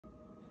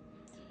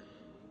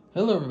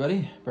Hello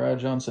everybody, Brad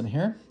Johnson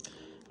here,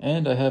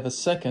 and I have a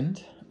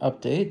second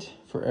update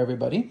for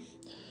everybody.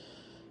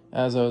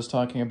 As I was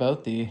talking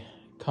about the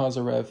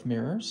Kozyrev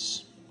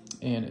mirrors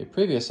in a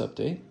previous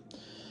update,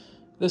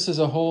 this is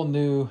a whole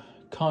new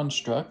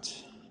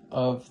construct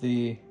of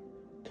the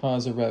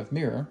Kozyrev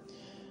mirror,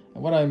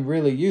 and what I'm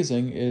really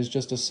using is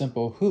just a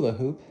simple hula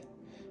hoop,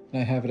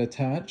 and I have it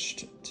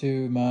attached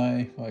to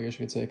my, well, I guess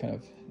you could say kind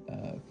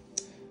of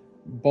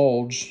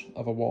bulge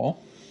of a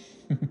wall.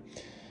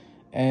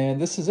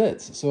 And this is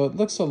it. So it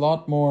looks a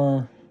lot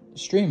more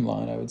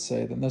streamlined, I would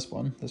say, than this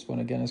one. This one,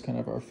 again, is kind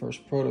of our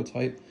first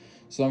prototype.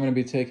 So I'm going to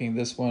be taking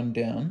this one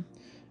down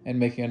and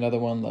making another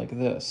one like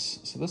this.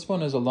 So this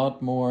one is a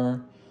lot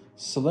more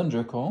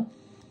cylindrical.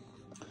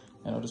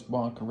 And I'll just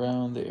walk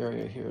around the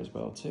area here as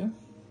well, too.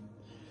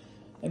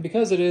 And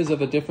because it is of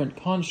a different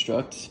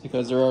construct,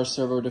 because there are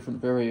several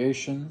different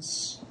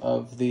variations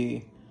of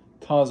the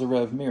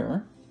Kozyrev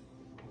mirror,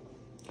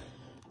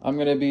 I'm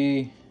going to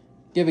be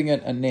giving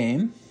it a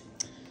name.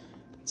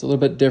 It's a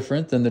little bit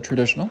different than the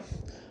traditional.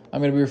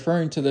 I'm going to be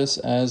referring to this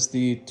as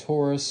the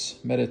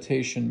Torus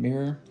meditation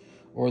mirror,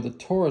 or the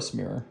Torus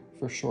mirror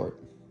for short.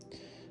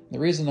 The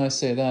reason I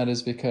say that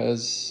is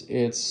because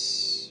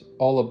it's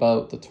all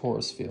about the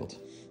torus field,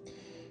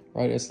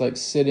 right? It's like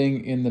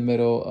sitting in the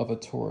middle of a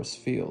torus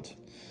field.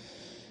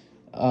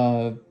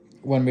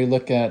 When we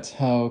look at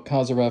how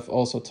Kozyrev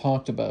also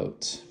talked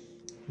about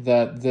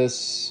that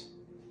this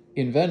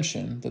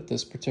invention, that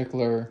this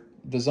particular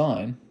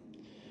design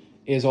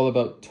is all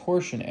about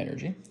torsion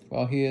energy.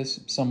 Well, he is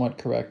somewhat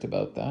correct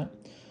about that.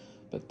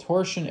 But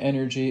torsion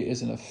energy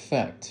is an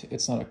effect.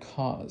 It's not a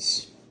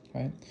cause,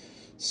 right?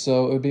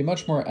 So it would be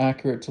much more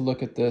accurate to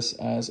look at this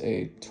as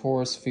a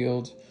torus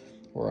field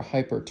or a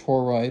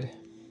hypertoroid.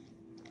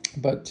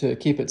 But to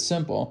keep it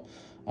simple,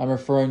 I'm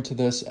referring to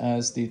this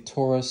as the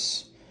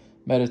Torus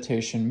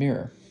meditation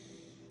mirror.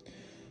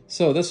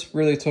 So this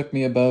really took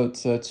me about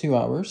 2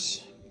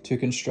 hours to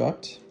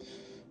construct.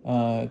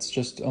 It's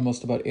just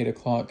almost about 8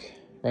 o'clock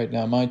right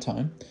now, my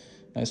time.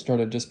 I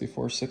started just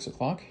before 6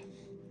 o'clock.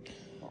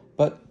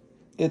 But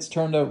it's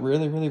turned out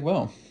really, really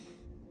well.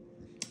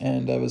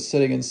 And I was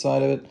sitting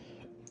inside of it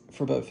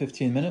for about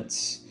 15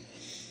 minutes.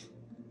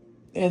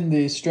 And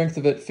the strength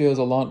of it feels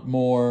a lot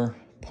more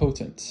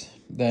potent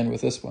than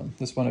with this one.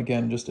 This one,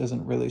 again, just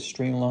isn't really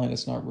streamlined.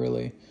 It's not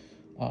really,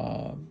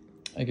 I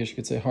guess you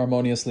could say,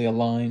 harmoniously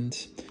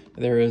aligned.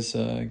 There is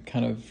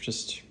kind of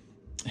just,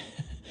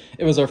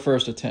 it was our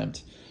first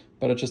attempt,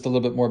 but it's just a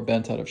little bit more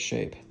bent out of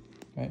shape.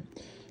 Right.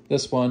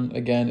 This one,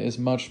 again, is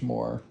much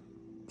more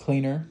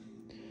cleaner.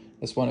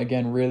 This one,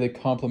 again, really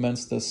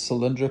complements the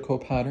cylindrical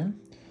pattern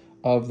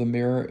of the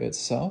mirror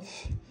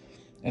itself.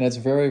 And it's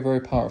very, very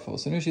powerful.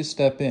 As soon as you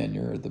step in,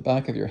 the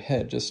back of your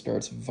head just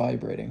starts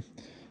vibrating.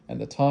 And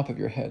the top of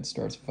your head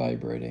starts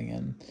vibrating.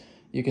 And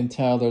you can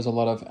tell there's a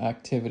lot of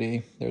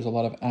activity. There's a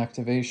lot of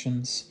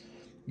activations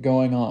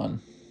going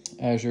on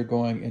as you're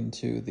going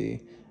into the,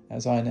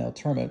 as I now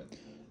term it,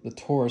 the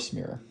Torus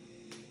mirror.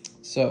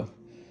 So,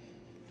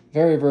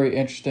 very, very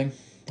interesting.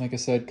 Like I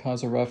said,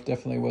 Kozyrev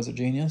definitely was a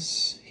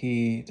genius.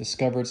 He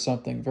discovered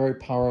something very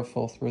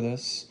powerful through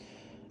this,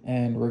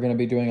 and we're going to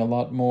be doing a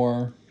lot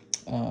more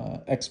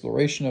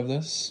exploration of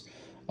this,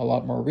 a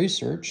lot more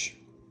research,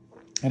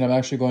 and I'm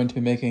actually going to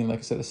be making, like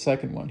I said, a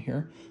second one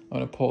here. I'm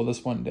going to pull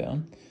this one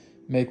down,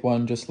 make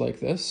one just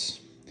like this,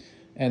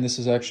 and this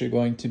is actually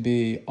going to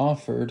be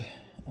offered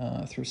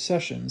through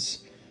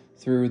sessions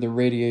through the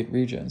Radiate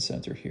Regen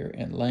Center here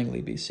in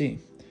Langley, BC.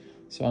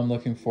 So I'm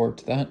looking forward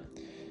to that.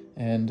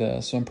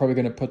 And so I'm probably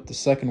going to put the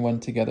second one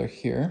together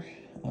here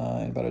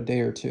in about a day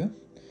or two.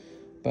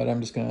 But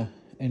I'm just going to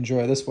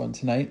enjoy this one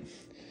tonight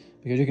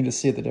because you can just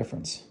see the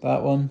difference.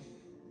 That one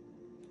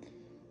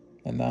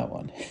and that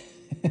one.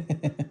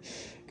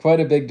 Quite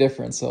a big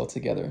difference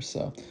altogether.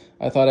 So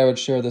I thought I would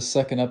share this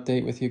second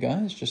update with you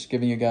guys, just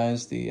giving you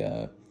guys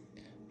the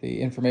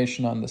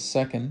information on the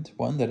second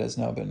one that has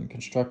now been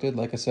constructed.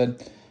 Like I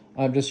said,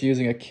 I'm just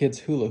using a kid's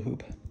hula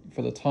hoop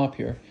for the top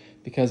here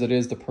because it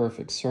is the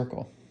perfect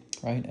circle.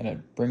 Right, and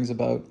it brings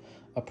about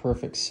a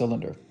perfect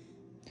cylinder.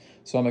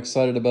 So I'm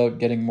excited about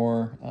getting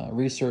more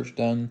research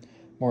done,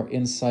 more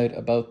insight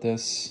about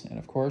this, and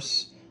of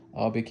course,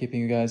 I'll be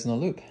keeping you guys in the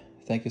loop.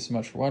 Thank you so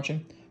much for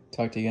watching.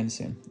 Talk to you again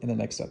soon in the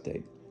next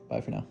update. Bye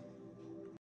for now.